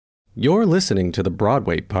You're listening to the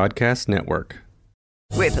Broadway Podcast Network.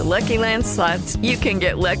 With the Lucky Land Slots, you can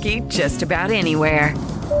get lucky just about anywhere.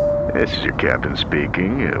 This is your captain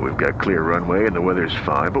speaking. We've got clear runway and the weather's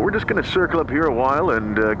fine, but we're just going to circle up here a while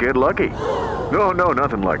and get lucky. No,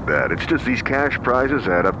 nothing like that. It's just these cash prizes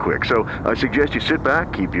add up quick. So I suggest you sit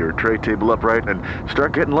back, keep your tray table upright, and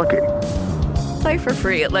start getting lucky. Play for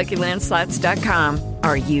free at LuckyLandSlots.com.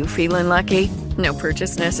 Are you feeling lucky? No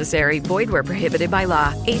purchase necessary. Void where prohibited by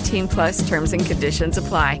law. 18 plus terms and conditions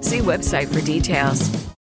apply. See website for details.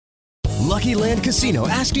 Lucky Land Casino,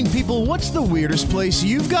 asking people, what's the weirdest place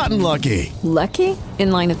you've gotten lucky? Lucky?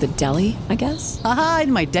 In line at the deli, I guess? Aha,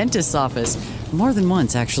 in my dentist's office. More than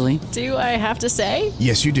once, actually. Do I have to say?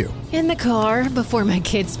 Yes, you do. In the car before my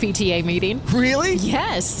kids' PTA meeting. Really?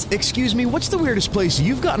 Yes. Excuse me, what's the weirdest place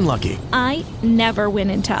you've gotten lucky? I never win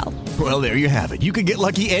and tell. Well, there you have it. You can get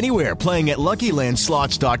lucky anywhere, playing at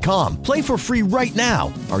LuckyLandSlots.com. Play for free right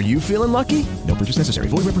now. Are you feeling lucky? No purchase necessary.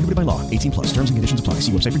 Void where prohibited by law. 18 plus. Terms and conditions apply.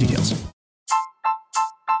 See website for details.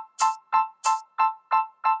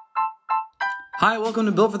 Hi, welcome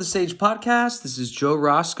to Built for the Stage podcast. This is Joe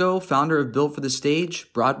Roscoe, founder of Built for the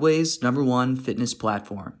Stage, Broadway's #1 fitness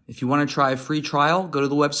platform. If you want to try a free trial, go to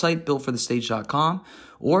the website builtforthestage.com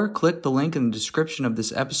or click the link in the description of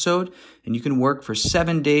this episode, and you can work for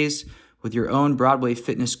 7 days with your own Broadway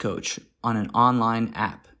fitness coach on an online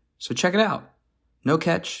app. So check it out. No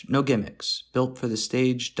catch, no gimmicks.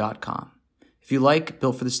 Builtforthestage.com. If you like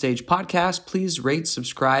Built for the Stage podcast, please rate,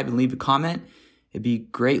 subscribe, and leave a comment. It'd be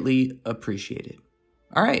greatly appreciated.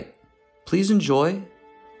 All right, please enjoy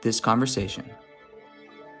this conversation.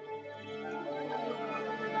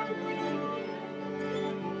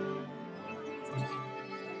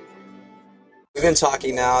 We've been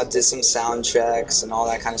talking now, did some sound checks and all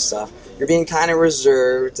that kind of stuff. You're being kind of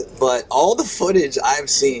reserved, but all the footage I've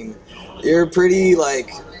seen, you're a pretty,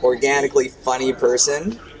 organically funny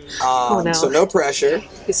person. No. So no pressure.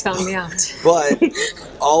 He's found me out. But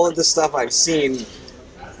all of the stuff I've seen,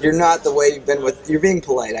 you're not the way you've been with. You're being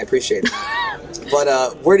polite. I appreciate that. But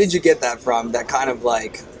where did you get that from? That kind of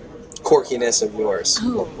quirkiness of yours.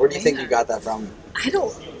 Where do you think you got that from? I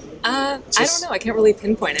don't know. I can't really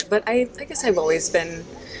pinpoint it. But I guess I've always been.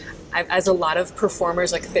 As a lot of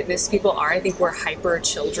performers, fitness people are, I think we're hyper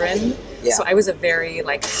children. Yeah. So I was a very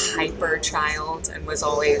hyper child and was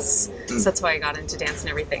always, so that's why I got into dance and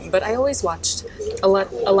everything. But I always watched a lot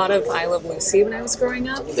of I Love Lucy when I was growing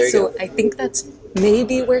up. So I think that's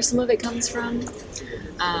maybe where some of it comes from.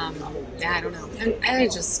 I don't know. I'm a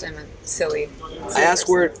silly I ask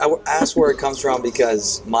where it comes from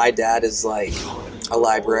because my dad is a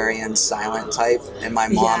librarian, silent type, and my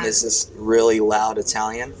mom is this really loud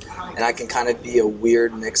Italian, and I can kind of be a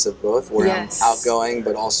weird mix of both, where I'm outgoing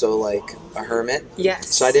but also a hermit.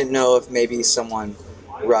 Yes. So I didn't know if maybe someone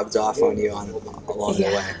rubbed off on you along the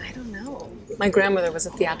way. I don't know. My grandmother was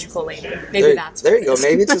a theatrical lady. There you go.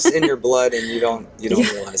 Maybe it's just in your blood and you don't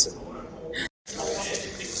realize it.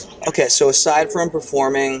 Okay, so aside from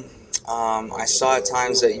performing, I saw at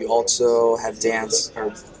times that you also have danced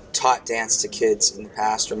or taught dance to kids in the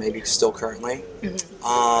past, or maybe still currently.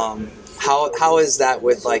 Mm-hmm. How is that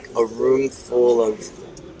with a room full of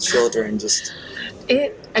children?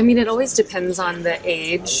 It always depends on the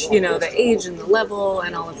age, the age and the level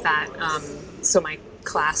and all of that. So my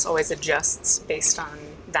class always adjusts based on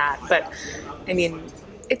that. But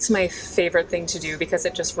it's my favorite thing to do because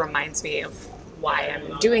it just reminds me of why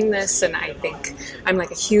I'm doing this. And I think I'm a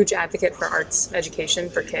huge advocate for arts education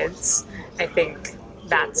for kids. I think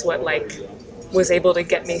that's what was able to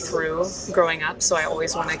get me through growing up. So I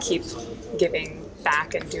always want to keep giving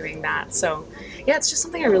back and doing that. So yeah, it's just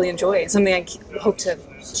something I really enjoy. It's something I hope to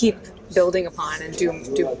keep building upon and do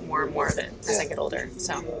more and more of it as I get older.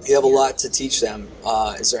 So you have a lot to teach them.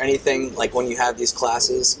 Is there anything when you have these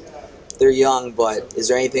classes, they're young, but is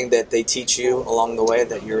there anything that they teach you along the way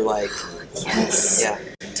that you're yes. Yeah.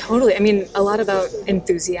 Totally. A lot about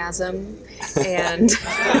enthusiasm and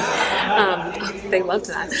they loved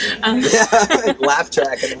that. Laugh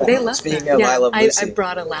track. They love Speaking that. of I Love Lucy. I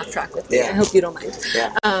brought a laugh track with me. Yeah. I hope you don't mind.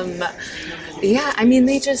 Yeah.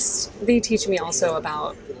 They teach me also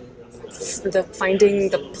about finding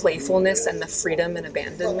the playfulness and the freedom and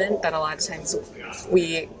abandonment that a lot of times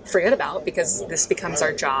we forget about because this becomes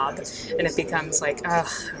our job and it becomes all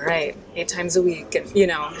right, 8 times a week, and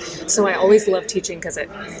so I always love teaching because it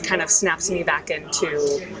kind of snaps me back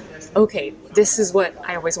into, okay, this is what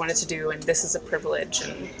I always wanted to do and this is a privilege,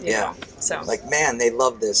 and you know, so man, they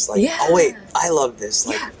love this, oh wait, I love this,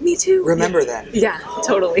 me too, remember that. Yeah,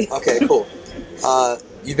 totally. Okay, cool.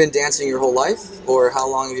 You've been dancing your whole life, or how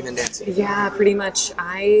long have you been dancing? Yeah, pretty much.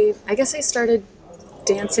 I guess I started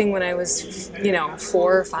dancing when I was, 4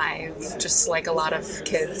 or 5, just like a lot of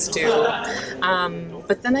kids do.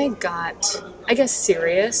 But then I got, I guess,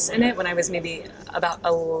 serious in it when I was maybe about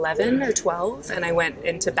 11 or 12, and I went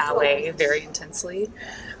into ballet very intensely.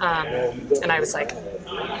 And I was like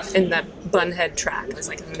in the bunhead track. I was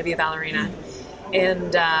like, I'm going to be a ballerina.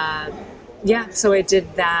 And so I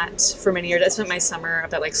did that for many years. I spent my summer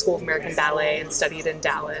up at like School of American Ballet and studied in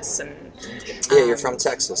Dallas. And you're from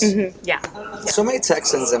Texas. Mm-hmm, yeah. So many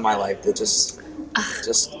Texans in my life that just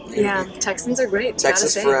Texans are great.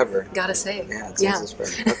 Texas forever. Gotta say. Yeah, Texas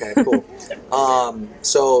forever. Okay, cool.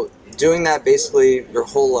 So doing that basically your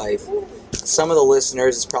whole life, some of the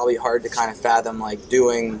listeners, it's probably hard to kind of fathom like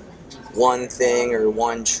doing one thing or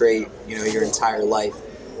one trait, your entire life.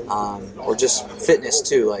 Or just fitness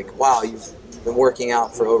too, like, wow, you've been working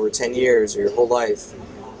out for over 10 years or your whole life.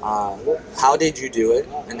 How did you do it,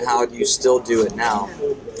 and how do you still do it now?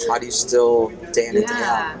 How do you still day in and day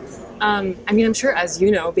out? I'm sure, as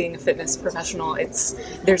you know, being a fitness professional,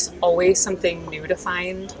 there's always something new to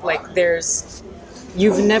find. Like,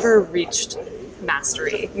 you've never reached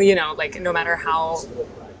mastery, like, no matter how,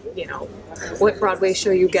 what Broadway show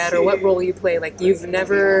you get or what role you play, like, you've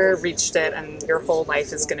never reached it, and your whole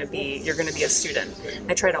life is you're going to be a student.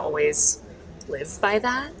 I try to always live by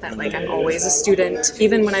that, like, I'm always a student.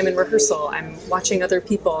 Even when I'm in rehearsal, I'm watching other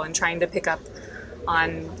people and trying to pick up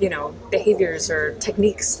on, behaviors or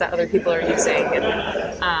techniques that other people are using.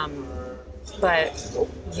 And, but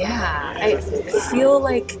yeah, I feel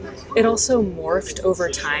like it also morphed over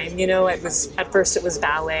time. At first it was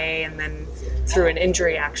ballet, and then through an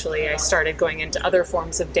injury, actually, I started going into other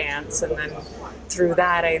forms of dance, and then through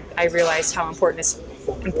that, I realized how important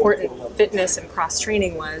fitness and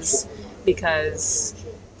cross-training was, because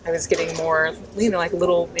I was getting more, like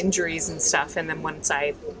little injuries and stuff, and then once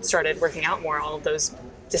I started working out more, all of those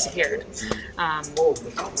disappeared.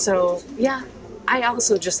 So, yeah, I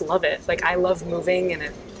also just love it. Like, I love moving, and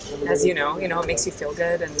it, as it makes you feel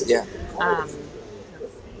good, and yeah.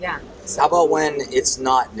 So. How about when it's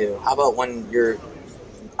not new? How about when you're,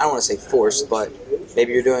 I don't want to say forced, but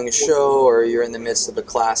maybe you're doing a show or you're in the midst of a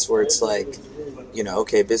class where it's like,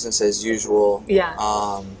 okay, business as usual. Yeah.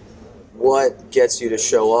 What gets you to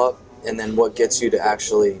show up, and then what gets you to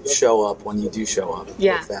actually show up when you do show up?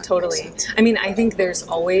 Yeah, totally. I think there's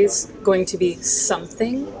always going to be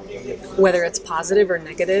something, whether it's positive or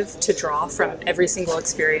negative, to draw from every single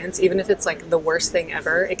experience. Even if it's like the worst thing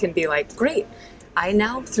ever, it can be like, great, I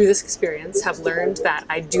now, through this experience, have learned that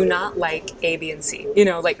I do not like A, B, and C.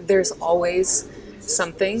 Like, there's always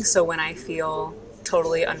something. So when I feel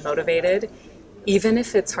totally unmotivated, even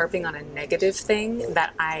if it's harping on a negative thing,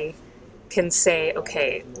 that I can say,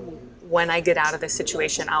 okay, when I get out of this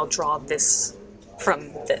situation, I'll draw this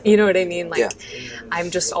from the, you know what I mean? Like, yeah.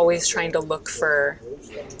 I'm just always trying to look for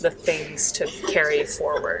the things to carry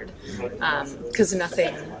forward. Because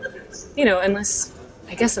nothing, unless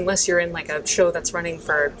you're in like a show that's running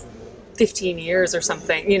for 15 years or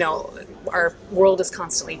something, our world is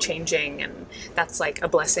constantly changing, and that's like a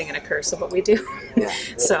blessing and a curse of what we do. Yeah.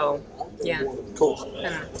 So, yeah. Cool.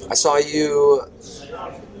 I saw you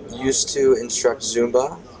used to instruct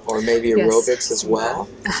Zumba, or maybe aerobics as well.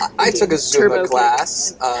 I took a Zumba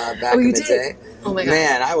class back in the day. Oh my God.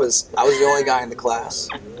 Man, I was the only guy in the class,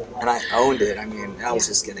 and I owned it. I was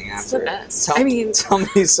just getting after the it. Best. Tell me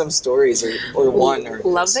some stories, or one. Or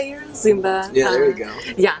love that you're in Zumba. Yeah, there you go.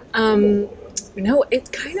 Yeah. No,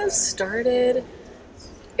 it kind of started.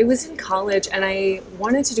 It was in college, and I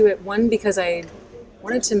wanted to do it, one, because I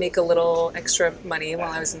wanted to make a little extra money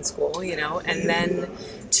while I was in school, and then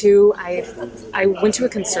two, I went to a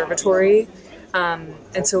conservatory,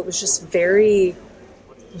 and so it was just very,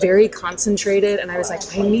 very concentrated, and I was like,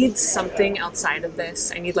 I need something outside of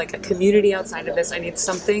this. I need like a community outside of this. I need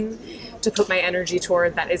something to put my energy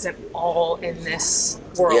toward that isn't all in this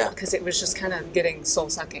world, because it was just kind of getting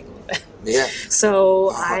soul-sucking a little bit. Yeah.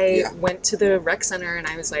 So I went to the rec center, and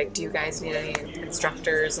I was like, do you guys need any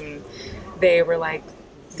instructors? And they were like,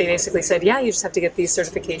 they basically said, yeah, you just have to get these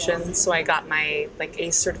certifications. So I got my like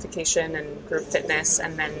ACE certification in group fitness,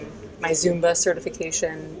 and then my Zumba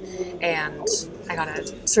certification, and I got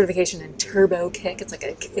a certification in Turbo Kick. It's like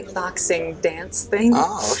a kickboxing dance thing.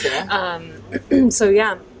 Oh, okay. So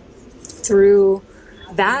yeah, through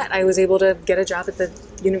that, I was able to get a job at the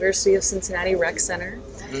University of Cincinnati Rec Center.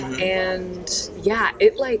 Mm-hmm. And yeah,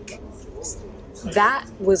 that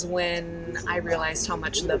was when I realized how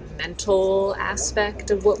much the mental aspect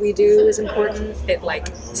of what we do is important. It like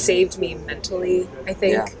saved me mentally, I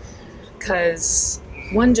think, because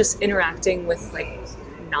one, just interacting with like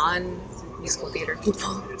musical theater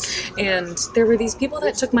people. And there were these people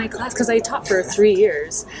that took my class, because I taught for 3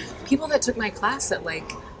 years, people that took my class that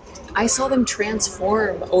like, I saw them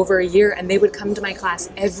transform over a year, and they would come to my class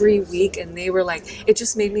every week, and they were like, it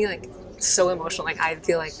just made me like so emotional. Like I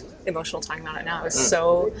feel like emotional talking about it now. It was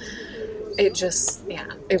so, it just,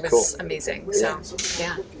 it was amazing. So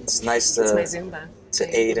it's nice it's my Zumba.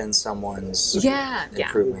 To aid in someone's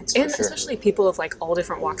improvements. And especially people of like all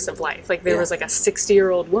different walks of life. Like there was like a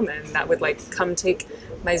 60-year-old woman that would like come take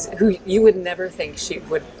who you would never think she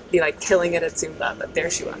would be like killing it at Zumba, but there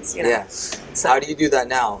she was, you know? Yeah. So how do you do that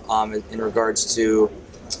now in regards to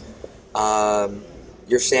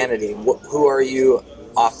your sanity? Who are you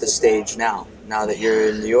off the stage now that you're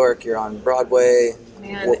in New York, you're on Broadway?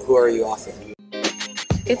 Who are you off of?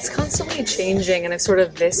 It's constantly changing, and I've sort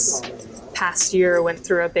of this past year went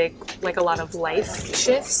through a lot of life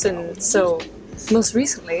shifts, and so most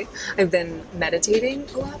recently I've been meditating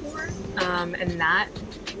a lot more, and that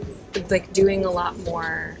like doing a lot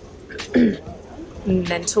more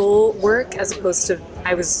mental work as opposed to,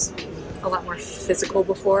 I was a lot more physical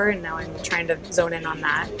before, and now I'm trying to zone in on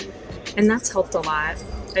that, and that's helped a lot.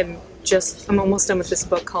 I'm almost done with this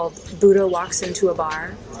book called Buddha Walks into a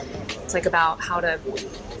Bar. It's like about how to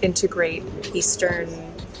integrate Eastern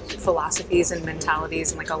philosophies and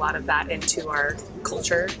mentalities and like a lot of that into our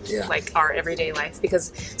culture, like our everyday life,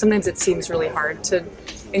 because sometimes it seems really hard to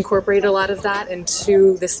incorporate a lot of that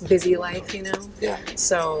into this busy life, you know? Yeah.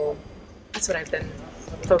 So that's what I've been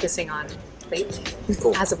focusing on lately,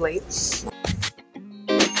 as of late.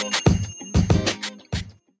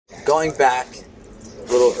 Going back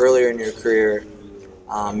a little earlier in your career,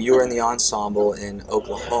 you were in the ensemble in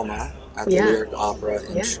Oklahoma at the Lyric Opera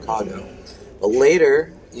in Chicago. But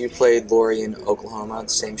later, you played Laurie in Oklahoma, the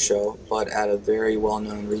same show, but at a very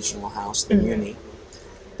well-known regional house, the Muni.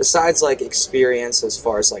 Besides, like, experience as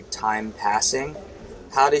far as, like, time passing,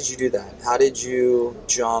 how did you do that? How did you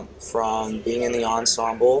jump from being in the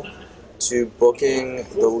ensemble to booking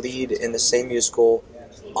the lead in the same musical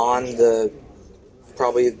on the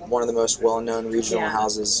probably one of the most well-known regional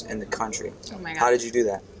houses in the country? Oh my God. How did you do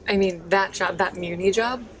that? I mean, that job, that Muni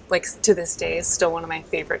job, like to this day is still one of my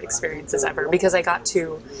favorite experiences ever, because I got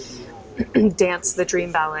to dance the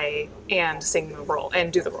Dream Ballet and sing the role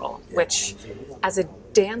and do the role, which as a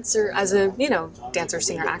dancer, dancer,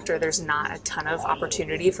 singer, actor, there's not a ton of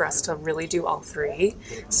opportunity for us to really do all three.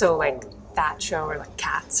 So like that show or like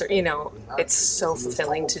Cats or, it's so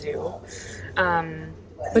fulfilling to do.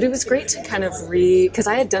 But it was great to kind of because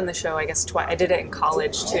I had done the show, I guess, twice. I did it in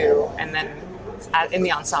college too, and then in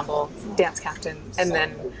the ensemble, dance captain, and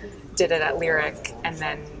then did it at Lyric, and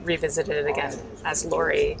then revisited it again as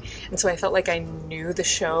Laurie. And so I felt like I knew the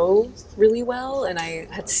show really well, and I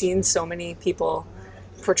had seen so many people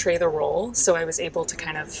portray the role, so I was able to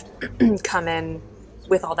kind of come in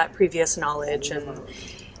with all that previous knowledge, and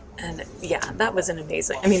that was an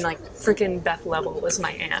amazing. I mean, like, freaking Beth Level was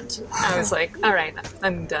my aunt. I was like, all right,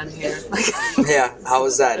 I'm done here. Like, yeah, how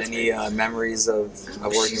was that? Any memories of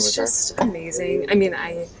working with her? She's just amazing. I mean,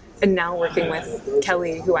 and now working with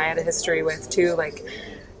Kelly, who I had a history with too, like,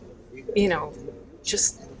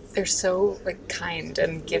 just they're so like kind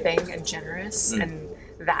and giving and generous, and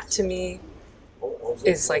that to me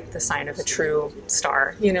is like the sign of a true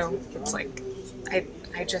star. It's like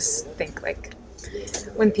I just think like,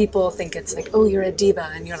 when people think it's like, oh, you're a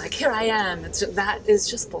diva, and you're like, here I am, that is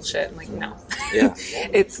just bullshit. I'm like, no. Yeah.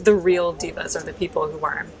 It's the real divas are the people who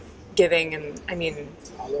are giving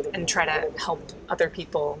and try to help other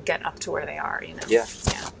people get up to where they are, Yeah.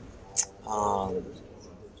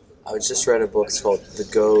 I just read a book, it's called The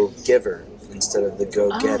Go-Giver instead of The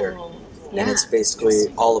Go-Getter. And it's basically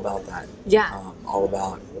all about that. Yeah. All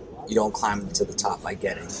about, you don't climb to the top by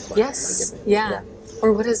getting. But yes. By giving. Yeah.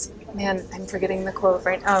 Or what is... Man, I'm forgetting the quote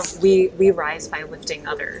right now. We rise by lifting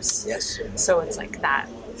others. Yes. So it's like that,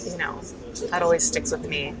 that always sticks with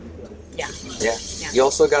me. Yeah. Yeah. You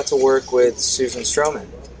also got to work with Susan Stroman.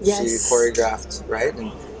 Yes. She choreographed, right?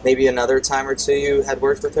 And maybe another time or two you had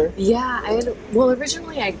worked with her? Yeah.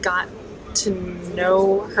 Originally I got to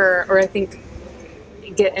know her, or I think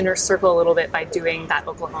get inner circle a little bit by doing that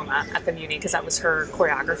Oklahoma at the Muni, because that was her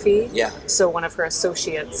choreography. Yeah. So one of her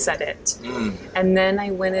associates said it. And then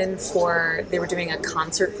I went in they were doing a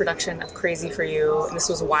concert production of Crazy for You, and this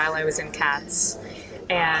was while I was in Cats,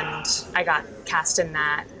 and I got cast in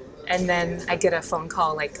that. And then I get a phone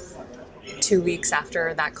call like 2 weeks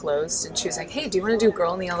after that closed, and she was like, hey, do you want to do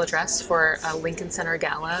Girl in the Yellow Dress for a Lincoln Center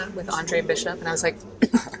gala with Andre Bishop? And I was like,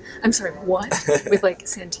 I'm sorry, what? With like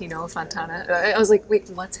Santino Fontana. I was like, wait,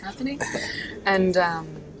 what's happening? And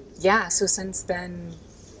so since then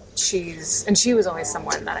she was always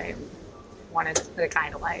someone that I wanted, like,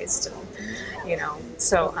 idolized, and,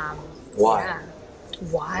 so, Why? Yeah.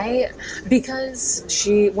 Why? Because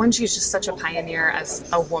she's just such a pioneer as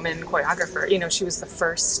a woman choreographer. She was the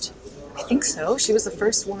first, I think so, she was the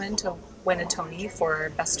first woman to win a Tony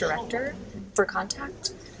for Best Director for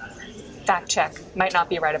Contact. Fact check, might not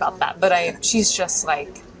be right about that, but she's just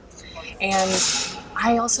like, and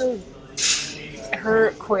I also,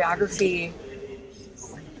 her choreography,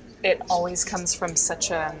 it always comes from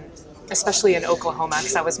such a, especially in Oklahoma,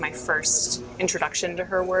 because that was my first introduction to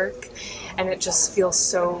her work, and it just feels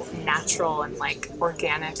so natural and like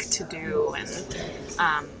organic to do, and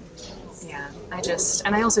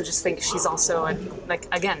I also just think she's also a, like,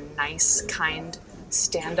 again, nice, kind,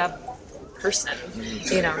 stand-up person.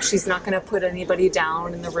 She's not going to put anybody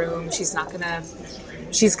down in the room. She's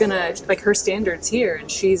gonna, like, her standards here,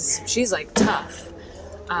 and she's like tough,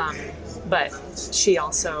 but she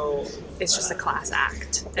also is just a class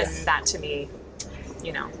act, and that to me,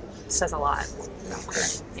 says a lot.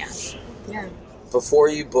 Yeah. Before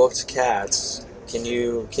you booked Cats, can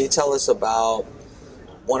you tell us about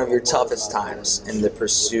one of your toughest times in the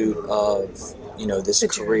pursuit of, this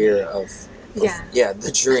career of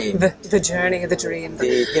the dream, the journey of the dream,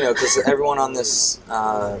 because everyone on this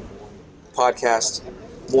podcast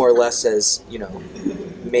more or less has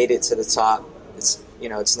made it to the top.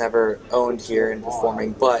 It's never owned here in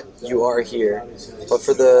performing, but you are here. But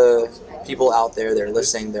for the people out there that are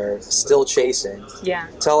listening, they're still chasing. Yeah.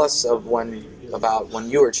 Tell us about when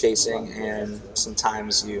you were chasing and some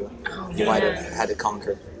times you might have had to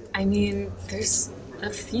conquer. I mean, there's a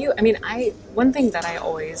few. I mean, one thing that I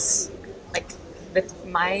always like, that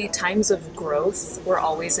my times of growth were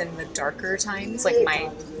always in the darker times. Like, my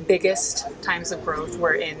biggest times of growth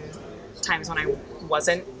were in times when I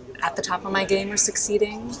wasn't at the top of my game or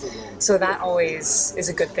succeeding. So that always is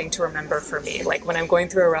a good thing to remember for me. Like, when I'm going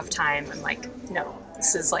through a rough time, I'm like, no,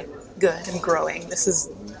 this is like good, I'm growing. This is,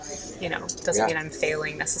 doesn't mean I'm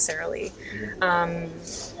failing necessarily.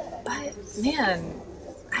 But man,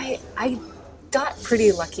 I got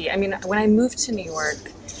pretty lucky. I mean, when I moved to New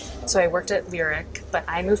York, so I worked at Lyric, but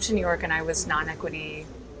I moved to New York and I was non-equity.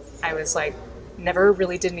 I was like, never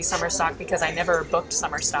really did any summer stock because I never booked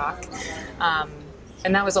summer stock.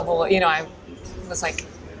 And that was a whole, I was like,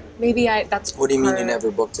 maybe that's... What do you mean you never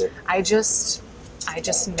booked it? I just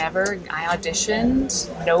never, I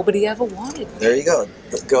auditioned, nobody ever wanted me. There you go.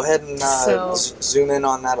 Go ahead and zoom in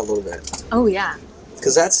on that a little bit. Oh, yeah.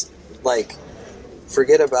 Because that's, like,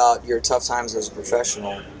 forget about your tough times as a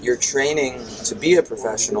professional. You're training to be a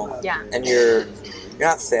professional. Yeah. And you're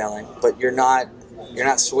not failing, but you're not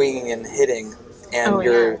swinging and hitting, and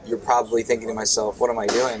you're probably thinking to myself, what am I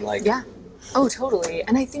doing? Like, yeah. Oh, totally.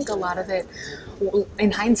 And I think a lot of it,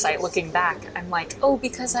 in hindsight, looking back, I'm like,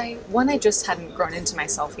 because I just hadn't grown into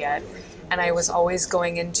myself yet. And I was always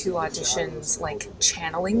going into auditions, like,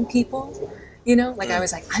 channeling people, like, I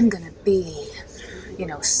was like, I'm going to be,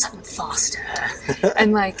 Sutton Foster.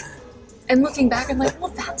 And looking back, I'm like, well,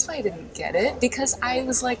 that's why I didn't get it, because I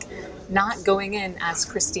was, like, not going in as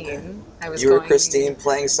Christine. You were Christine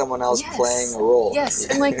playing someone else, playing a role. Yes,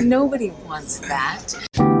 and, like, nobody wants that.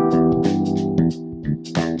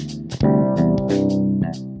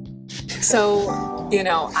 So,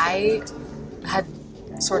 I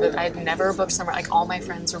had never booked summer, like, all my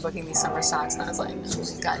friends were booking these summer stocks, and I was like,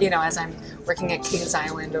 oh my God, as I'm working at Kings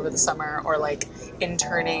Island over the summer, or, like,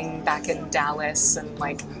 interning back in Dallas, and,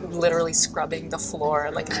 like, literally scrubbing the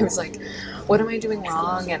floor, like, I was like, what am I doing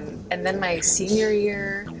wrong? And then my senior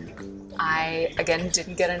year, I, again,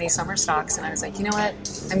 didn't get any summer stocks, and I was like, you know what,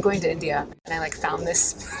 I'm going to India, and I, like, found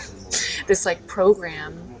this like,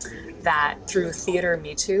 program that through Theater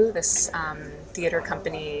Me Too, this theater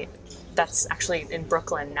company that's actually in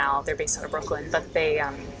Brooklyn now. They're based out of Brooklyn, but they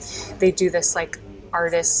do this, like,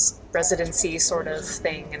 artist residency sort of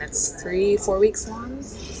thing, and it's 3-4 weeks long,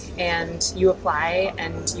 and you apply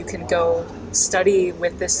and you can go study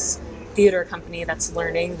with this theater company that's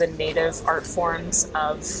learning the native art forms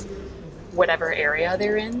of whatever area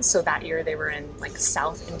they're in. So that year they were in, like,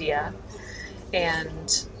 South India,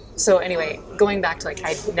 and so anyway, going back to, like,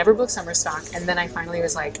 I'd never booked summer stock, and then I finally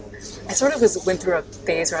was like, I sort of went through a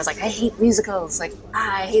phase where I was like, I hate musicals, like,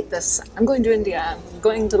 I hate this, I'm going to India, I'm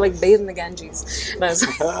going to, like, bathe in the Ganges, and I was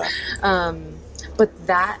like, but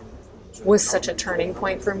that was such a turning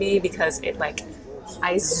point for me, because it, like,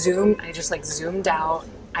 I just, like, zoomed out,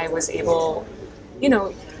 I was able,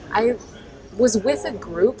 I was with a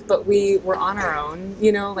group, but we were on our own,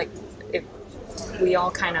 like, we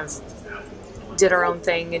all kind of did our own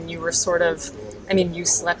thing, and you were sort of, you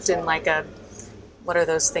slept in, like, what are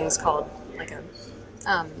those things called? Like a,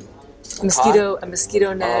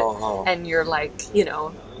 mosquito net, and you're like, you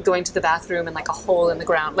know, going to the bathroom and like a hole in the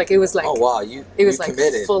ground. Like it was like, oh wow, it was like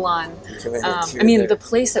committed. Full on. I mean, the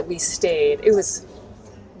place that we stayed, it was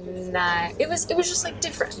not. It was just like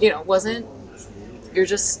different. You know, it was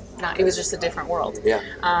just a different world. Yeah.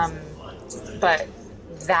 But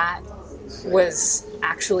that was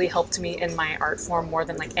actually helped me in my art form more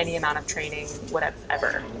than like any amount of training would have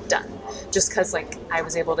ever done. Just because like I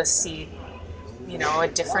was able to see, you know, a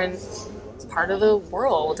different part of the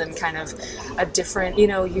world and kind of a different, you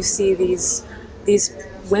know, you see these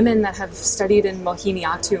women that have studied in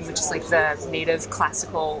Mohiniyattam, which is like the native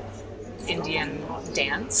classical Indian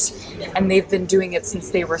dance, and they've been doing it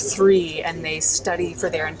since they were 3, and they study for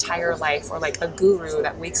their entire life, or like a guru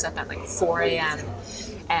that wakes up at like 4 a.m.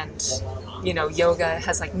 and, you know, yoga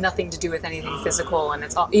has like nothing to do with anything physical, and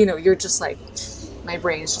it's all, you know, you're just like, my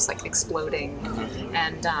brain's just like exploding.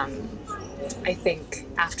 And I think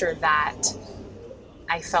after that,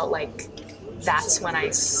 I felt like that's when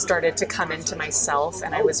I started to come into myself,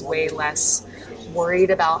 and I was way less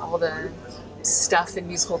worried about all the stuff in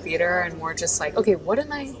musical theater and more just like, okay, what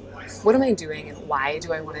am I doing, and why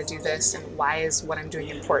do I want to do this, and why is what I'm doing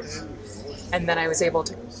important? And then I was able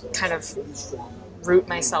to kind of root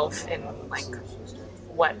myself in like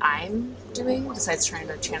what I'm doing besides trying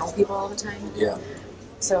to channel people all the time. Yeah.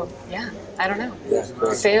 So yeah, I don't know. Yeah,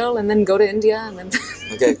 cool. Fail and then go to India and then.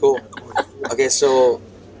 Okay, cool. Okay, so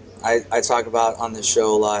I talk about on the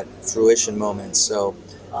show a lot fruition moments. So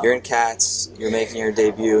you're in Cats, you're making your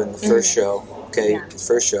debut in the first show. Okay, Yeah.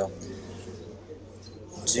 First show.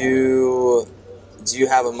 Do you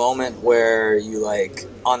have a moment where you like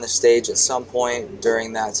on the stage at some point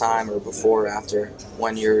during that time or before or after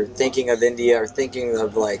when you're thinking of India or thinking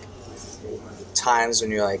of like times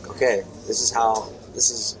when you're like, okay, this is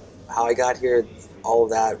how I got here, all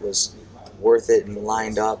of that was worth it and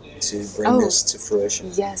lined up to bring this to fruition?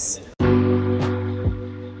 Yes.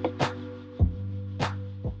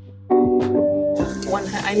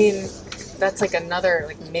 I mean, that's like another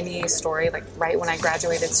like mini story. Like right when I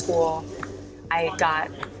graduated school, I got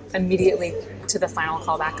immediately to the final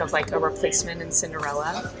callback of like a replacement in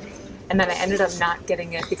Cinderella. And then I ended up not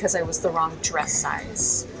getting it because I was the wrong dress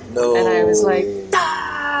size. No. And I was like,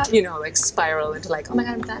 ah! You know, like spiral into like, oh my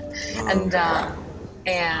God, I'm that.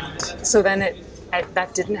 And so then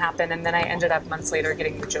that didn't happen. And then I ended up months later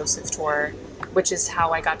getting the Joseph tour, which is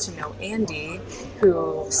how I got to know Andy,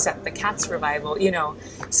 who set the Cats revival, you know.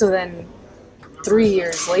 So then 3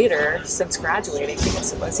 years later, since graduating, I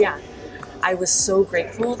guess it was, I was so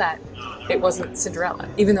grateful that it wasn't Cinderella,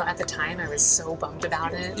 even though at the time I was so bummed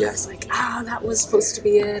about it. Yeah. I was like, that was supposed to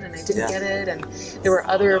be it, and I didn't get it. And there were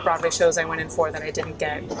other Broadway shows I went in for that I didn't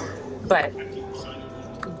get. But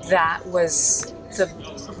that was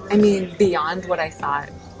beyond what I thought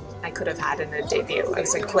I could have had in a debut. I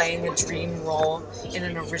was like playing a dream role in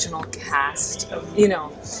an original cast, you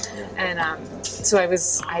know. And so I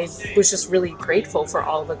was just really grateful for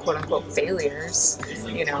all the quote unquote failures,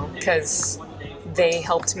 you know, because they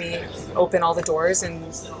helped me open all the doors and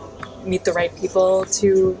meet the right people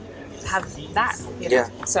to have that, you know.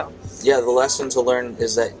 So the lesson to learn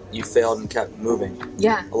is that you failed and kept moving.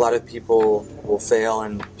 Yeah. A lot of people will fail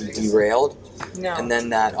and be derailed. No. And then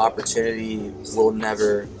that opportunity will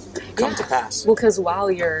never come to pass. Well, because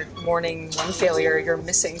while you're mourning one failure, you're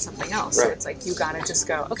missing something else. Right. So it's like you gotta just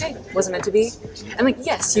go, okay, wasn't meant to be. And like,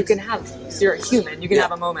 yes, you're a human. You can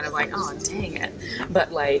have a moment of like, oh, dang it.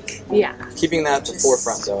 But like, keeping that at the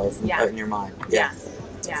forefront though, in your mind. Yeah.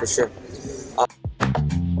 For sure.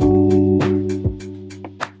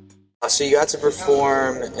 So you got to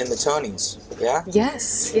perform in the Tonys, yeah?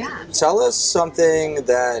 Yes, yeah. Tell us something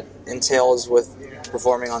that entails with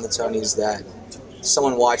performing on the Tonys that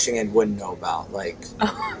someone watching it wouldn't know about. Like,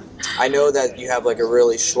 I know that you have like a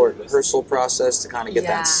really short rehearsal process to kind of get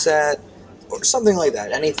that set, or something like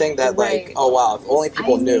that. Anything that like, oh wow, if only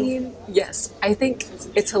people knew. Yes, I think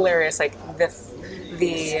it's hilarious. Like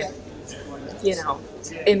the you know,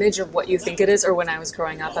 image of what you think it is. Or when I was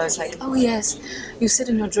growing up, I was like, oh yes, you sit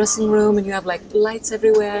in your dressing room and you have like lights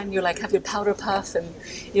everywhere, and you like have your powder puff, and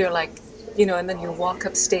you're like, you know, and then you walk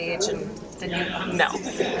up stage and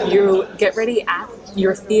you get ready at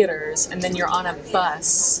your theaters, and then you're on a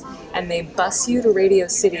bus and they bus you to Radio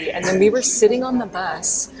City, and then we were sitting on the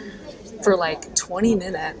bus for like 20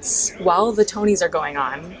 minutes while the Tonys are going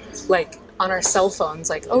on, like on our cell phones,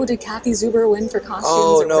 like, oh, did Kathy Zuber win for costumes?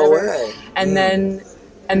 Oh, or no whatever? way. And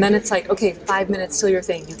then it's like, okay, 5 minutes till your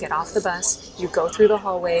thing. You get off the bus, you go through the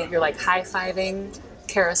hallway, you're like high-fiving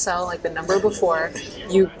carousel, like the number before.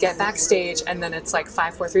 You get backstage, and then it's like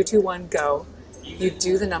 5, 4, 3, 2, 1, go. You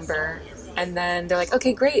do the number, and then they're like,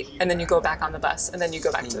 okay, great, and then you go back on the bus, and then you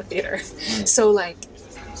go back to the theater. So like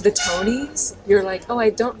the Tonys, you're like, oh, I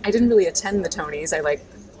didn't really attend the Tonys. I like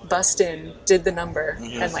bussed in, did the number,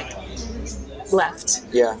 and like left.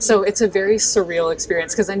 Yeah. So it's a very surreal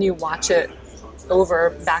experience, because then you watch it over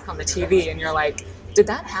back on the TV and you're like, did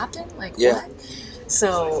that happen? Like, what?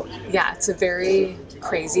 So yeah, it's a very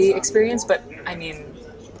crazy experience, but I mean,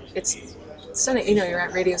 it's stunning. You know, you're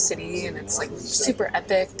at Radio City and it's like super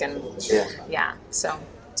epic, and so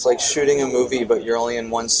it's like shooting a movie, but you're only in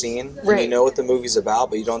one scene. Right. And you know what the movie's about,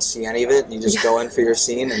 but you don't see any of it, and you just go in for your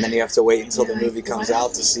scene, and then you have to wait until the movie comes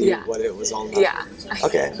out to see what it was all about. Yeah.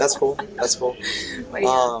 Okay, that's cool. That's cool. But,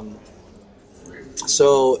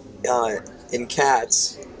 so in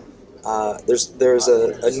Cats, there's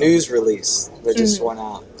a news release that just went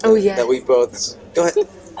out. That we both go ahead.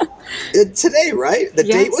 Today, right? The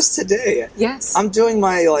date was today. Yes. I'm doing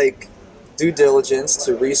my like due diligence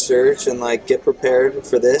to research and like get prepared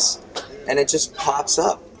for this, and it just pops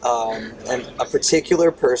up. And a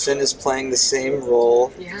particular person is playing the same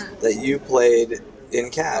role that you played in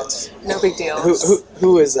Cats. No big deal.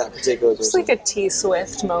 Who is that particular person? It's like a T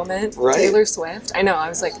Swift moment. Right. Taylor Swift. I know. I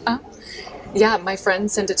was like, oh. Yeah, my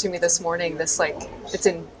friend sent it to me this morning. This like, it's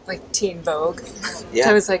in like Teen Vogue. Yeah.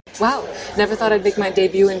 I was like, wow, never thought I'd make my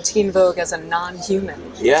debut in Teen Vogue as a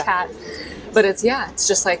non-human cat. But it's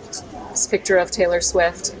just like this picture of Taylor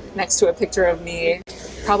Swift next to a picture of me.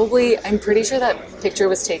 Probably, I'm pretty sure that picture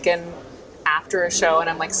was taken after a show, and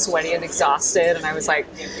I'm like sweaty and exhausted, and I was like,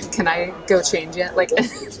 can I go change yet? Like,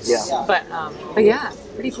 But yeah,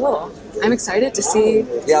 pretty cool. I'm excited to see.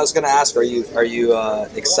 Yeah, I was gonna ask, are you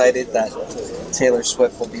excited that Taylor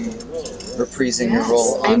Swift will be reprising your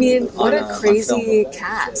role? I mean, what a crazy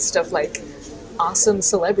cast of like awesome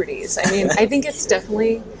celebrities. I mean, I think it's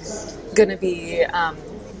definitely gonna be.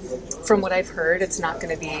 From what I've heard, it's not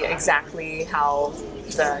going to be exactly how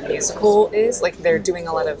the musical is. Like, they're doing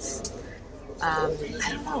a lot of, I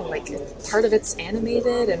don't know, like, part of it's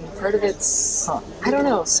animated and part of it's, I don't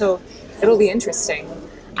know. So it'll be interesting.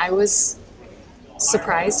 I was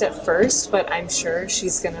surprised at first, but I'm sure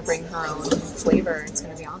she's going to bring her own flavor. It's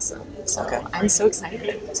going to be awesome. So I'm so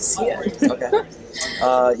excited to see it. Okay.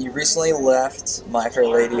 You recently left My Fair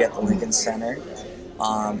Lady at the Lincoln Center.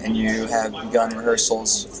 And you have begun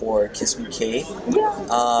rehearsals for Kiss Me Kate.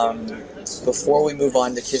 Before we move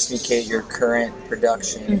on to Kiss Me Kate, your current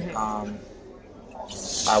production,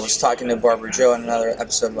 I was talking to Barbara Jo in another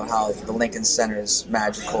episode about how the Lincoln Center is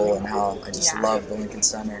magical and how I just love the Lincoln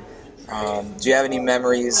Center. Do you have any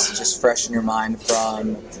memories just fresh in your mind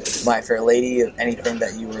from My Fair Lady? Anything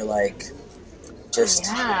that you were like just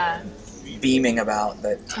beaming about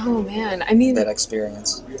that? Oh man, I mean, that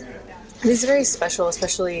experience. It's very special,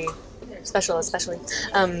 especially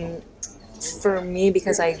for me,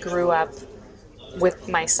 because I grew up with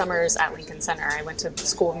my summers at Lincoln Center. I went to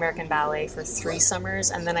School of American Ballet for 3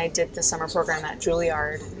 summers, and then I did the summer program at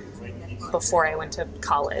Juilliard before I went to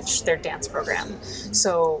college, their dance program.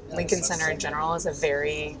 So Lincoln Center in general is a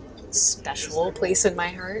very special place in my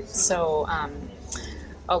heart. So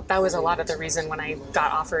that was a lot of the reason when I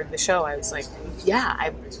got offered the show. I was like,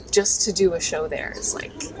 just to do a show there is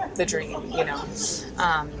like the dream, you know.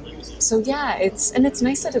 So yeah, it's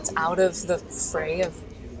nice that it's out of the fray of,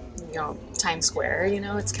 you know, Times Square. You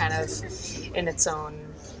know, it's kind of in its own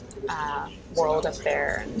world up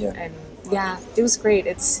there, and it was great.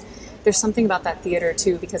 There's something about that theater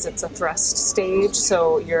too, because it's a thrust stage,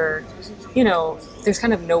 so there's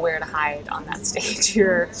kind of nowhere to hide on that stage.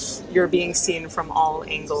 You're being seen from all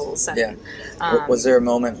angles. And, was there a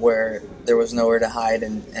moment where there was nowhere to hide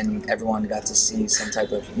and everyone got to see some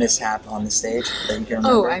type of mishap on the stage that you can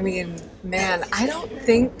remember? Oh, I mean, man, I don't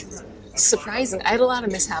think, surprising. I had a lot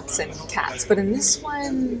of mishaps in Cats, but in this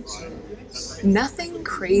one, nothing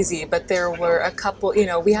crazy, but there were a couple,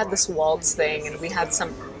 we had this waltz thing, and we had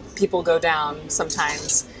some people go down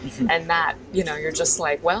sometimes, and that, you're just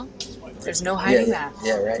like, well, there's no hiding that.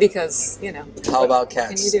 Yeah, right. Because, How about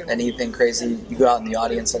Cats? Anything crazy? You go out in the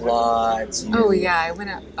audience a lot? I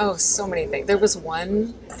went out. so many things. There was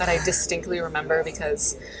one that I distinctly remember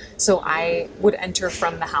because, so I would enter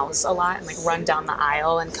from the house a lot and like run down the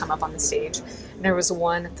aisle and come up on the stage. And there was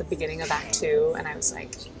one at the beginning of Act 2, and I was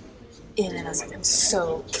like, and I was like, I'm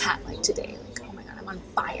so cat-like today. On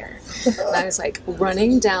fire. And I was like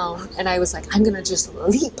running down, and I was like, I'm gonna just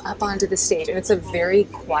leap up onto the stage. And it's a very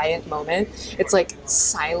quiet moment. It's like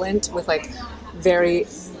silent with like very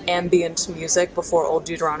ambient music before Old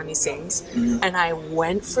Deuteronomy sings. And I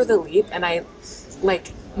went for the leap, and I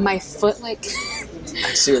like my foot like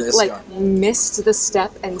I see where this like missed the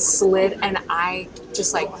step and slid, and I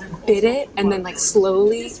just like bit it, and then like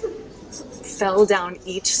slowly fell down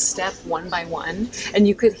each step one by one, and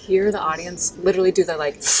you could hear the audience literally do the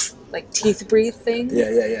like teeth breathe thing.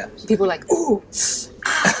 Yeah. People were like, ooh,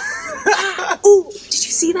 ooh, did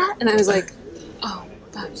you see that? And I was like, oh,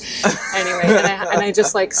 fuck. Anyway, and I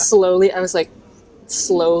just like slowly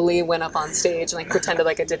went up on stage and like pretended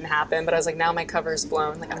like it didn't happen, but I was like, now my cover's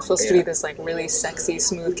blown. Like I'm supposed to be this like really sexy,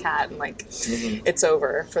 smooth cat, and like it's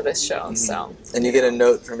over for this show. So. And you get a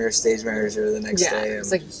note from your stage manager the next day. It's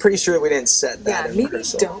like pretty sure we didn't set that. Yeah, maybe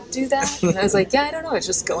don't do that. And I was like, I don't know. It's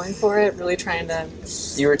just going for it, really trying to.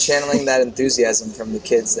 You were channeling that enthusiasm from the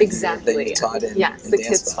kids that you taught in. Yeah, it's the dance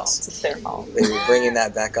kids' class. fault. It's their fault. They were bringing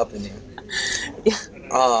that back up in you. Yeah.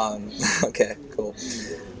 Okay, cool.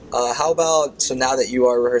 How about, so now that you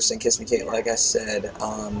are rehearsing Kiss Me Kate, like I said,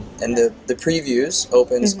 and the previews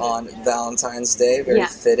opens on Valentine's Day, very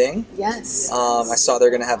fitting. Yes. I saw they're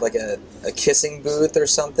going to have like a kissing booth or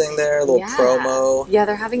something there, a little promo. Yeah,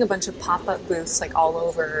 they're having a bunch of pop-up booths like all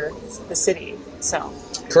over the city, so.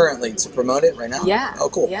 Currently, to promote it right now? Yeah. Oh,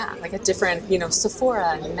 cool. Yeah, like a different,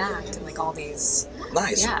 Sephora and MAC and like all these.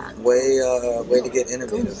 Nice. Yeah. Way to get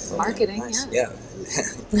innovative. Cool. Marketing, nice. Yeah.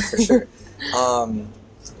 For sure.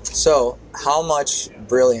 So, how much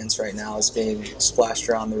brilliance right now is being splashed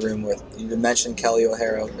around the room with, you mentioned Kelly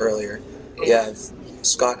O'Hara earlier, you have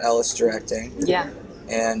Scott Ellis directing. Yeah.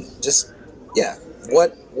 And just,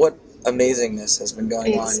 what amazingness has been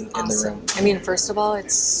going on in the room? I mean, first of all,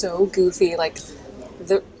 it's so goofy. Like,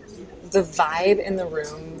 the vibe in the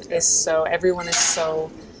room is everyone is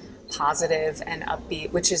so positive and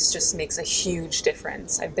upbeat, which just makes a huge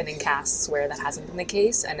difference. I've been in casts where that hasn't been the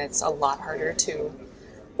case, and it's a lot harder to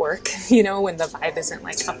work, when the vibe isn't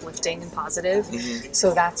like uplifting and positive.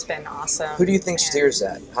 So that's been awesome. Who do you think steers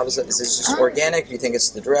that? How does it? Is it just organic? Do you think it's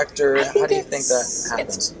the director? How do you think that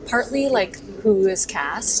happens? It's partly like who is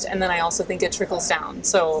cast, and then I also think it trickles down.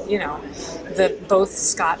 So both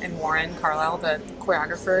Scott and Warren Carlisle, the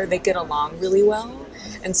choreographer, they get along really well,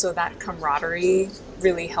 and so that camaraderie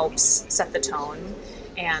really helps set the tone.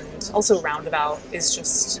 And also Roundabout is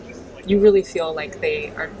just, you really feel like they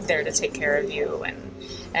are there to take care of you, and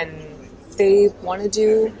they want to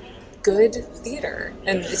do good theater,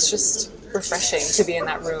 and it's just refreshing to be in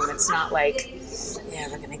that room. It's not like,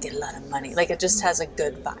 we're gonna get a lot of money. Like, it just has a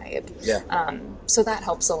good vibe. Yeah. So that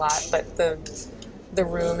helps a lot. But the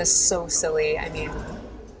room is so silly. I mean,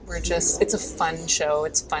 it's a fun show.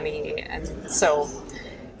 It's funny, and so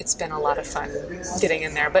it's been a lot of fun getting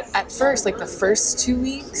in there. But at first, like the first 2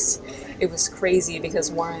 weeks, it was crazy because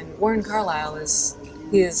Warren Carlisle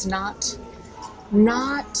is not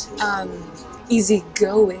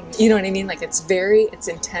easygoing. You know what I mean? Like it's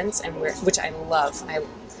intense, and which I love.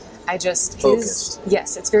 I just focused.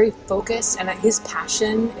 Yes, it's very focused, and his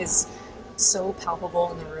passion is so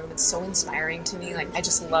palpable in the room. It's so inspiring to me. Like I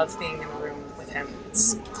just love being in the room with him.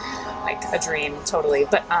 It's like a dream, totally.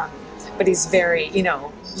 But he's very,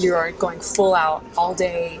 you are going full out all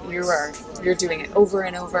day. You're doing it over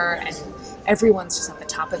and over, and everyone's just at the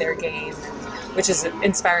top of their game, which is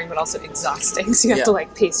inspiring but also exhausting. So you have to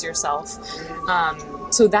like pace yourself.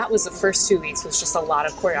 So that was the first 2 weeks, was just a lot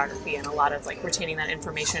of choreography and a lot of like retaining that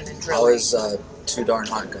information and drilling. How is Too Darn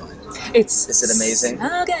Hot going? Is it amazing?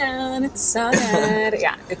 So good. It's so good.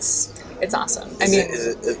 Yeah, it's awesome.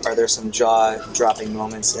 Are there some jaw-dropping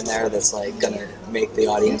moments in there that's like gonna make the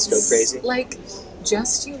audience go crazy? Like,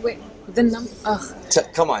 just you wait. The number.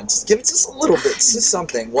 Come on, just give it just a little bit, just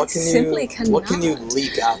something. What can you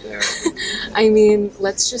leak out there? I mean,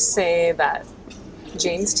 let's just say that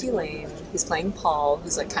James T. Lane, he's playing Paul,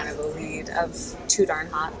 who's like kind of the lead of Too Darn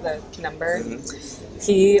Hot, the number.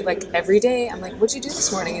 He, like, every day, I'm like, what'd you do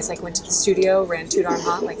this morning? He's like, went to the studio, ran Too Darn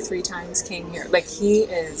Hot like 3 times, came here. Like, he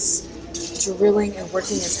is drilling and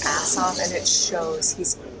working his ass off, and it shows.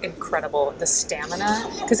 He's incredible. The stamina,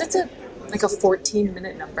 because it's a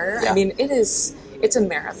 14-minute number. Yeah. I mean, it's a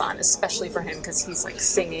marathon, especially for him, because he's like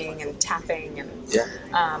singing and tapping, and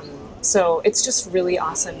so it's just really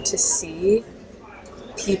awesome to see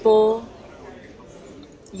people,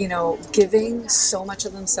 giving so much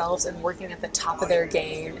of themselves and working at the top of their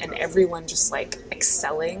game, and everyone just like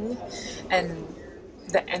excelling, and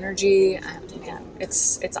the energy, man,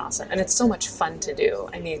 it's awesome, and it's so much fun to do.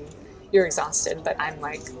 I mean, you're exhausted, but I'm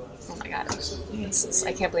like, oh my god,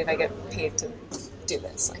 I can't believe I get paid to do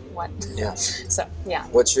this. Like, what? Yeah. So, yeah.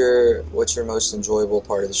 What's your most enjoyable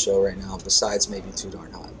part of the show right now, besides maybe Too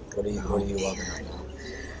Darn Hot? What are you loving right now?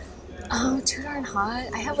 Oh, Too Darn Hot.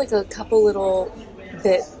 I have like a couple little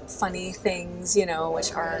bit funny things,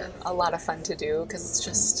 which are a lot of fun to do, because it's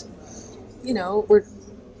just,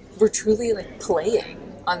 we're truly like playing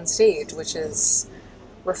on stage, which is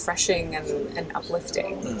refreshing and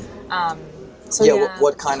uplifting. So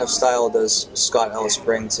What kind of style does Scott Ellis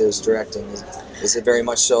bring to his directing? Is it very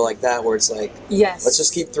much so like that, where it's like, yes, let's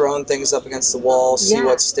just keep throwing things up against the wall, see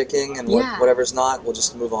what's sticking, and whatever's not, we'll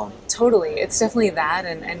just move on? Totally. It's definitely that,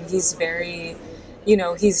 and he's very, you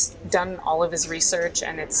know, he's done all of his research,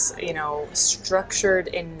 and it's, you know, structured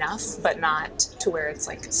enough, but not to where it's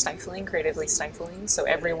like creatively stifling. So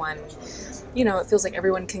everyone, you know, it feels like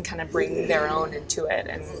everyone can kind of bring their own into it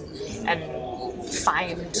and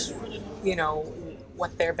find, you know,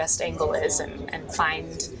 what their best angle is and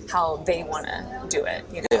find how they want to do it,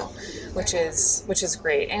 you know, which is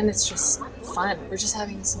great. And it's just fun. We're just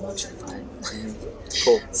having so much fun.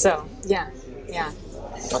 Cool. So, yeah.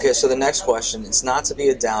 Okay, so the next question, it's not to be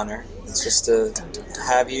a downer. It's just to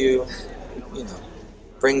have you know,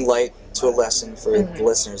 bring light to a lesson for the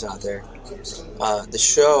listeners out there. The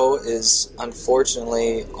show is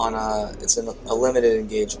unfortunately it's a limited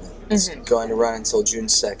engagement. It's going to run until June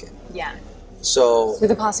 2nd. Yeah. So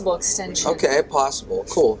with a possible extension. Okay, possible.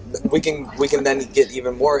 Cool. We can then get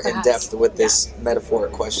even more in depth with this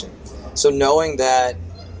metaphoric question. So knowing that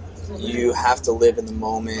you have to live in the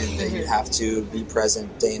moment, that you have to be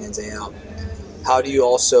present day in and day out, how do you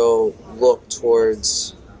also look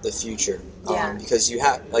towards the future? Because you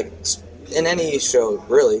have, like, in any show,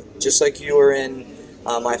 really, just like you were in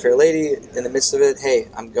My Fair Lady, in the midst of it, hey,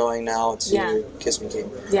 I'm going now to Kiss Me Kate.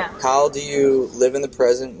 Yeah. How do you live in the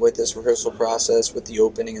present with this rehearsal process, with the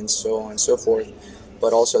opening and so on and so forth,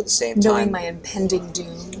 but also at the same time... knowing my impending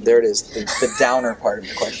doom. There it is, the downer part of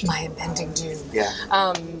the question. My impending doom.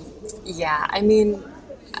 Yeah. Yeah, I mean,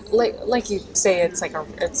 like you say,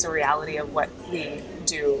 it's a reality of what we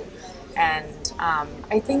do. And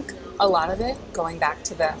I think a lot of it, going back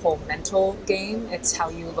to the whole mental game, it's how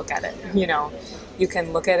you look at it. You know, you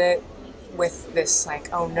can look at it with this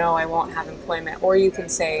like, oh no, I won't have employment. Or you can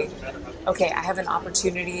say, okay, I have an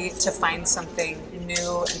opportunity to find something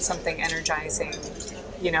new and something energizing,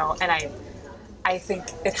 you know, and I think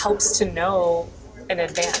it helps to know in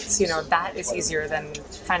advance, you know, that is easier than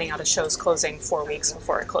finding out a show's closing 4 weeks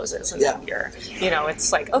before it closes. And then you know,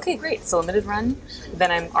 it's like, okay, great, it's a limited run. Then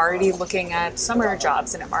I'm already looking at summer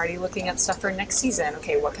jobs and I'm already looking at stuff for next season.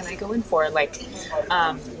 Okay, what can I go in for? Like,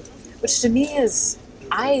 which to me is,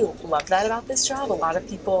 I love that about this job. A lot of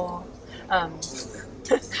people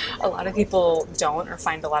don't, or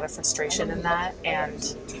find a lot of frustration in that.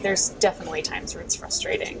 And there's definitely times where it's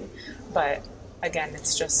frustrating. But again,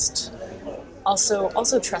 it's just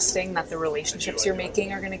also trusting that the relationships you're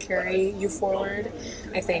making are going to carry you forward.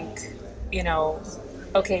 I think, you know,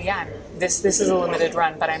 okay, yeah, this is a limited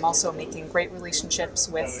run, but I'm also making great relationships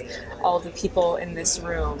with all the people in this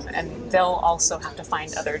room, and they'll also have to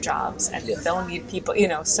find other jobs, and they'll need people, you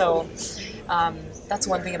know. So that's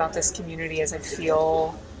one thing about this community, is I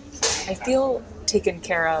feel taken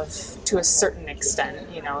care of to a certain extent,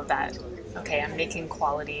 you know, that okay, I'm making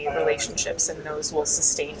quality relationships, and those will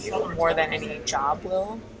sustain you more than any job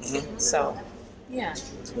will. So, yeah.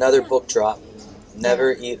 Another book drop.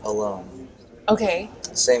 Never Eat Alone. Okay.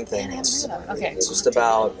 Same thing. Man, okay. It's just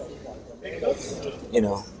about, you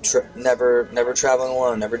know, never traveling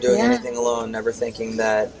alone, never doing anything alone, never thinking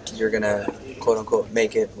that you're gonna quote unquote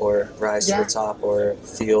make it or rise to the top or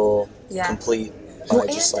feel complete by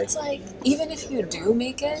just it's like, even if you do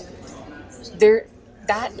make it,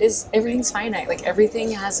 everything's finite. Like,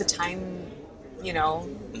 everything has a time, you know,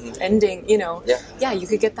 ending, you know. Yeah, you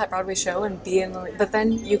could get that Broadway show and be in but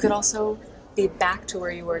then you could also be back to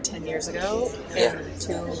where you were 10 years ago in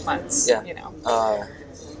 2 months, you know.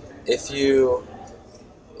 If you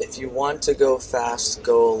want to go fast,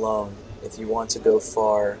 go alone. If you want to go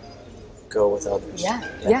far, go with others.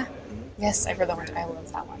 Yeah. Yes, I heard that one. I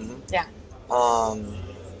love that one. Yeah.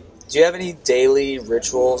 Do you have any daily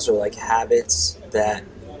rituals or like habits that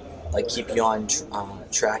like keep you on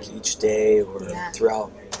track each day or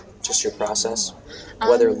throughout just your process,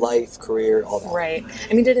 whether life, career, all that? Right.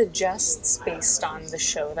 I mean, it adjusts based on the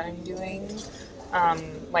show that I'm doing.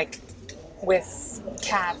 Like with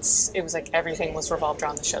Cats, it was like everything was revolved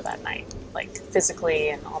around the show that night, like physically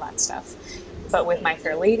and all that stuff. But with My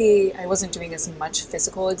Fair Lady, I wasn't doing as much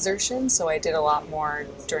physical exertion, so I did a lot more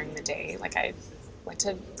during the day. Like, I went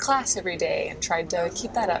to class every day and tried to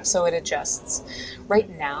keep that up, so it adjusts. Right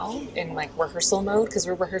now, in like rehearsal mode, because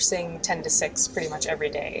we're rehearsing 10 to 6 pretty much every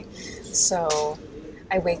day, so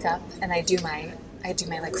I wake up and I do my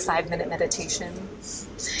like 5-minute meditation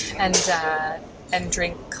and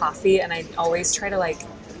drink coffee, and I always try to, like,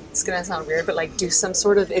 it's gonna sound weird, but like do some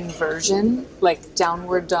sort of inversion, like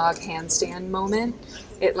downward dog handstand moment.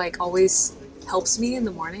 It like always helps me in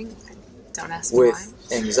the morning. Don't ask me why.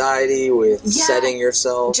 With anxiety, with setting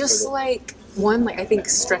yourself. Just like one, like I think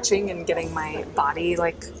stretching and getting my body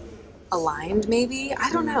like aligned, maybe.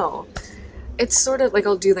 I don't know. It's sort of like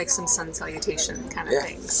I'll do like some sun salutation kind of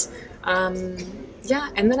things. Yeah,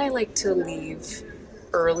 and then I like to leave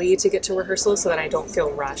early to get to rehearsal so that I don't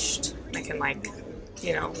feel rushed. I can like,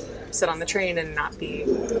 you know, sit on the train and not be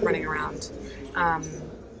running around.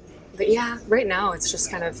 But yeah, right now it's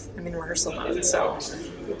just kind of, I'm in rehearsal mode, so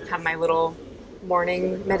have my little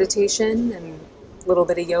morning meditation and a little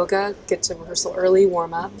bit of yoga, get to rehearsal early,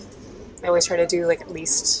 warm up. I always try to do like at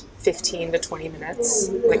least 15 to 20 minutes,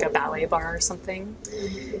 like a ballet bar or something.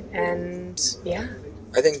 And yeah.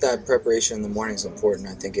 I think that preparation in the morning is important.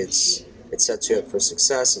 I think it sets you up for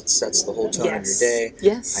success. It sets the whole tone of your day.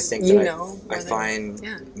 Yes. I think that I find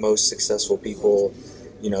most successful people,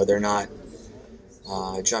 you know, they're not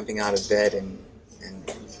jumping out of bed and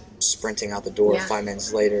sprinting out the door 5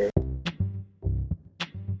 minutes later.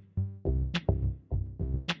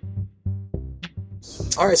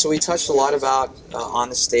 All right, so we touched a lot about on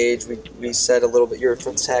the stage. We said a little bit, you're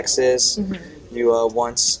from Texas. Mm-hmm. You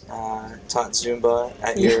once taught Zumba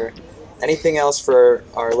at your... Anything else for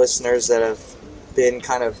our listeners that have been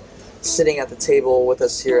kind of sitting at the table with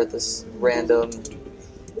us here at this random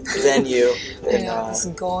venue in this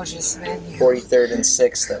gorgeous venue, 43rd and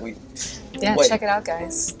 6th that we... check it out,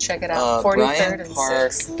 guys. Check it out. 43rd Bryant and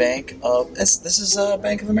Park 6th. Bank of... This is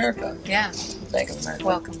Bank of America. Yeah. Bank of America.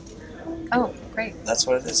 Welcome. Oh, great. That's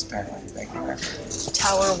what it is, apparently. Bank of America.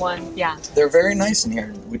 Tower 1, yeah. They're very nice in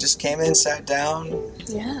here. We just came in, sat down.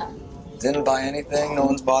 Yeah. Didn't buy anything. No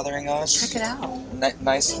one's bothering us. Check it out.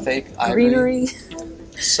 Nice fake ivory. Greenery.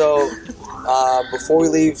 So, before we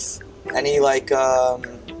leave, any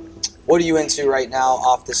what are you into right now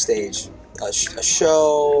off the stage? A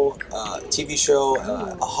show, a TV show,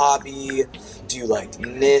 a hobby? Do you like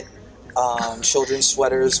knit children's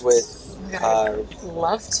sweaters with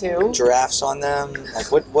love to giraffes on them?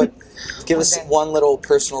 Like what? Give us one little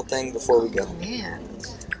personal thing before we go. Oh, man,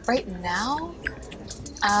 right now.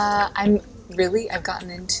 I've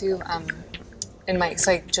gotten into,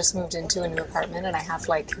 so I just moved into a new apartment and I have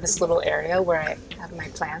like this little area where I have my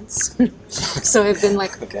plants. So I've been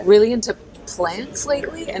like really into plants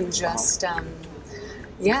lately and just,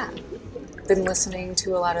 been listening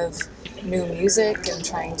to a lot of new music and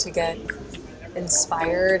trying to get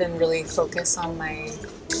inspired and really focus on my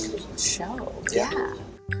show. Yeah.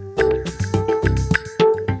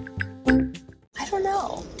 I don't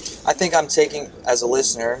know. I think I'm taking, as a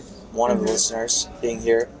listener, one of the listeners being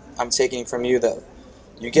here, I'm taking from you that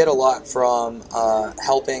you get a lot from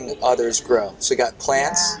helping others grow. So you got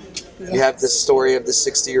plants, you have the story of the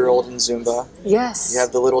 60-year-old in Zumba. Yes. You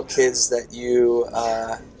have the little kids that you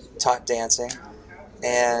taught dancing.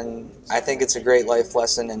 And I think it's a great life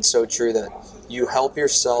lesson and so true that you help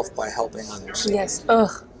yourself by helping others. Yes.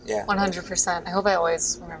 Yeah. 100%. I hope I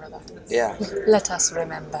always remember that. Yeah. Let us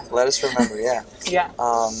remember. Let us remember, yeah. Yeah.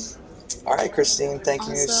 All right, Christine, thank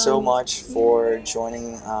you so much for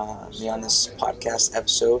joining me on this podcast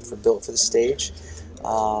episode for Built for the Stage.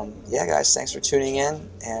 Guys, thanks for tuning in,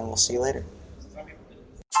 and we'll see you later.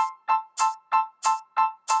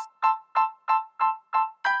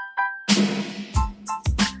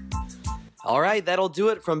 All right, that'll do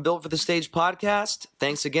it from Built for the Stage podcast.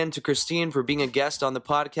 Thanks again to Christine for being a guest on the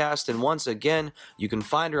podcast. And once again, you can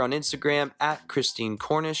find her on Instagram at Christine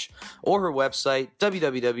Cornish or her website,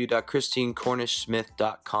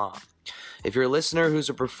 www.christinecornishsmith.com. If you're a listener who's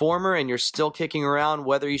a performer and you're still kicking around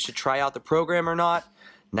whether you should try out the program or not,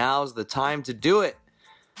 now's the time to do it.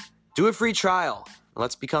 Do a free trial.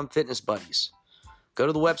 Let's become fitness buddies. Go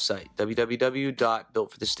to the website,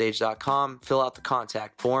 www.builtforthestage.com, fill out the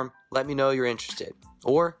contact form, let me know you're interested.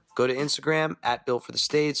 Or go to Instagram at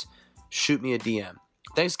BuiltForTheStage, shoot me a DM.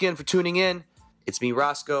 Thanks again for tuning in. It's me,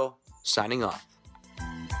 Roscoe, signing off.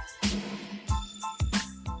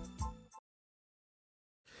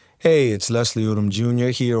 Hey, it's Leslie Odom Jr.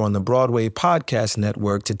 here on the Broadway Podcast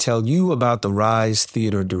Network to tell you about the Rise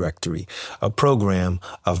Theater Directory, a program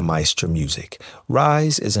of Maestro Music.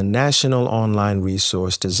 Rise is a national online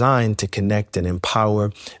resource designed to connect and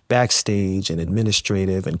empower backstage and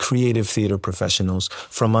administrative and creative theater professionals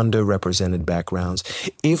from underrepresented backgrounds.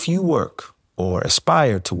 If you work or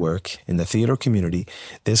aspire to work in the theater community,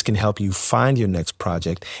 this can help you find your next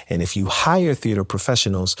project. And if you hire theater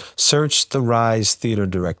professionals, search the Rise Theater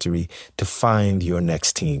Directory to find your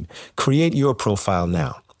next team. Create your profile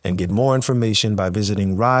now and get more information by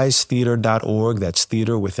visiting risetheater.org. That's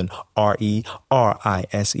theater with an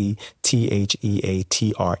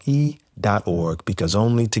RERISETHEATRE.org, because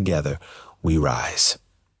only together we rise.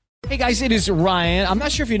 Hey guys, it is Ryan. I'm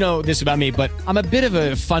not sure if you know this about me, but I'm a bit of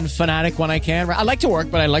a fun fanatic when I can. I like to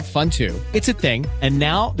work, but I like fun too. It's a thing. And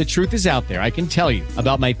now the truth is out there. I can tell you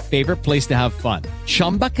about my favorite place to have fun.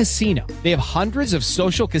 Chumba Casino. They have hundreds of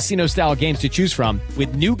social casino style games to choose from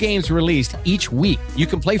with new games released each week. You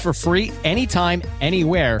can play for free anytime,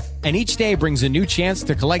 anywhere. And each day brings a new chance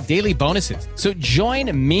to collect daily bonuses. So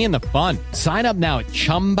join me in the fun. Sign up now at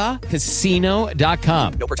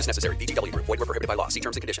ChumbaCasino.com. No purchase necessary. VGW Group. Void where prohibited by law. See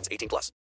terms and conditions. 18+.